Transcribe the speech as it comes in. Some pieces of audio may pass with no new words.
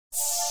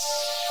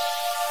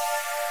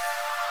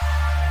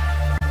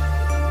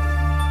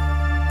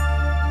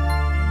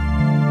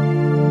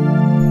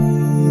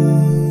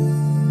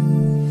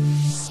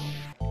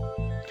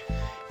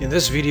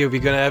this video we're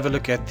going to have a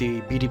look at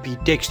the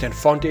BDP text and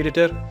font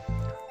editor.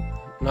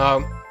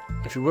 Now,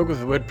 if you work with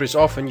WordPress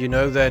often, you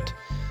know that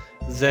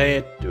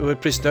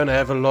WordPress don't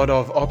have a lot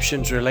of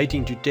options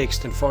relating to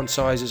text and font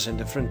sizes and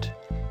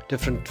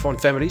different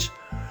font families.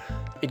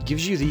 It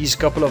gives you these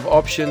couple of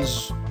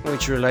options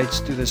which relates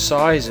to the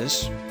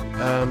sizes,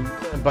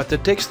 but the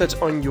text that's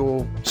on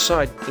your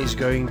site is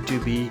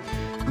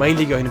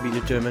mainly going to be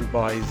determined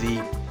by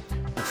the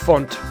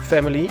font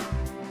family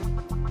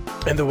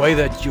and the way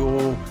that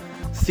your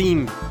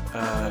theme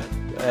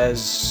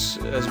has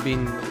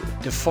been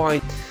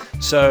defined.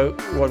 So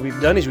what we've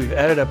done is we've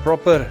added a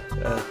proper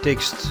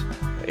text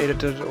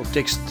editor or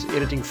text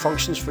editing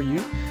functions for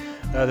you.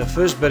 The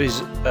first bit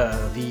is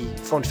the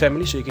font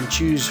family, so you can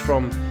choose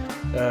from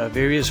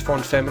various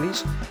font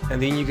families,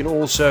 and then you can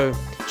also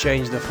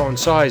change the font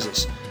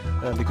sizes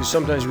because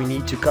sometimes we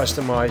need to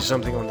customize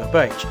something on the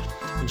page.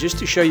 And just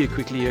to show you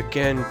quickly, you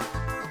can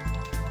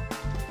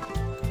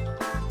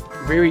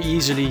very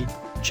easily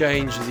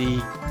change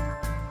the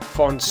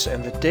fonts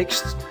and the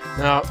text.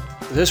 Now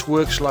this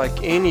works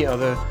like any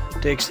other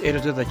text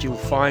editor that you'll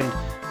find.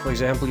 For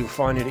example, you'll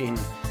find it in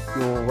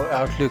your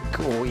Outlook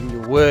or in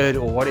your Word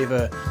or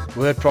whatever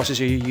word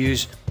processor you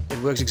use.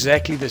 It works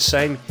exactly the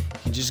same.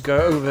 You just go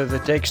over the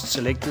text,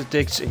 select the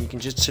text, and you can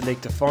just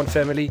select the font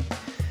family,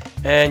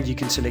 and you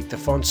can select the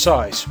font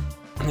size.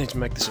 Let's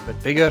make this a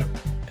bit bigger,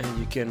 and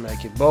you can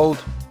make it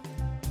bold.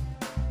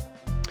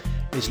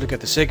 Let's look at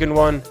the second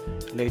one.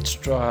 Let's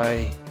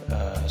try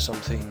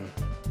something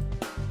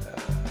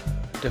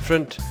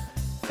different,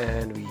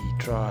 and we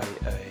try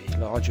a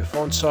larger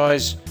font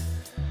size,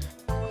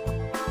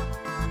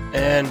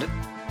 and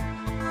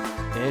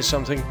here's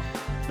something.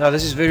 Now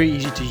this is very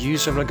easy to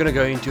use, so I'm not going to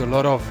go into a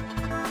lot of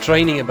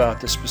training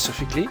about this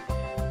specifically.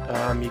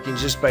 You can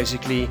just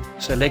basically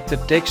select the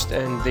text,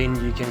 and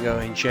then you can go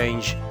and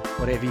change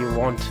whatever you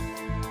want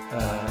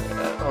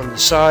on the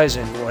size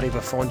and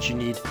whatever font you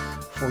need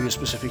for your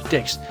specific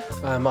text.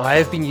 I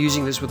have been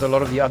using this with a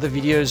lot of the other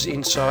videos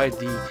inside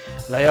the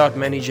layout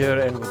manager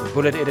and with the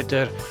bullet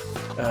editor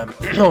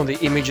on the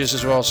images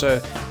as well,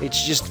 so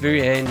it's just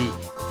very handy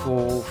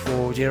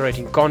for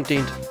generating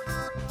content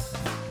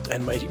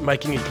and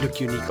making it look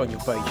unique on your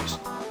pages.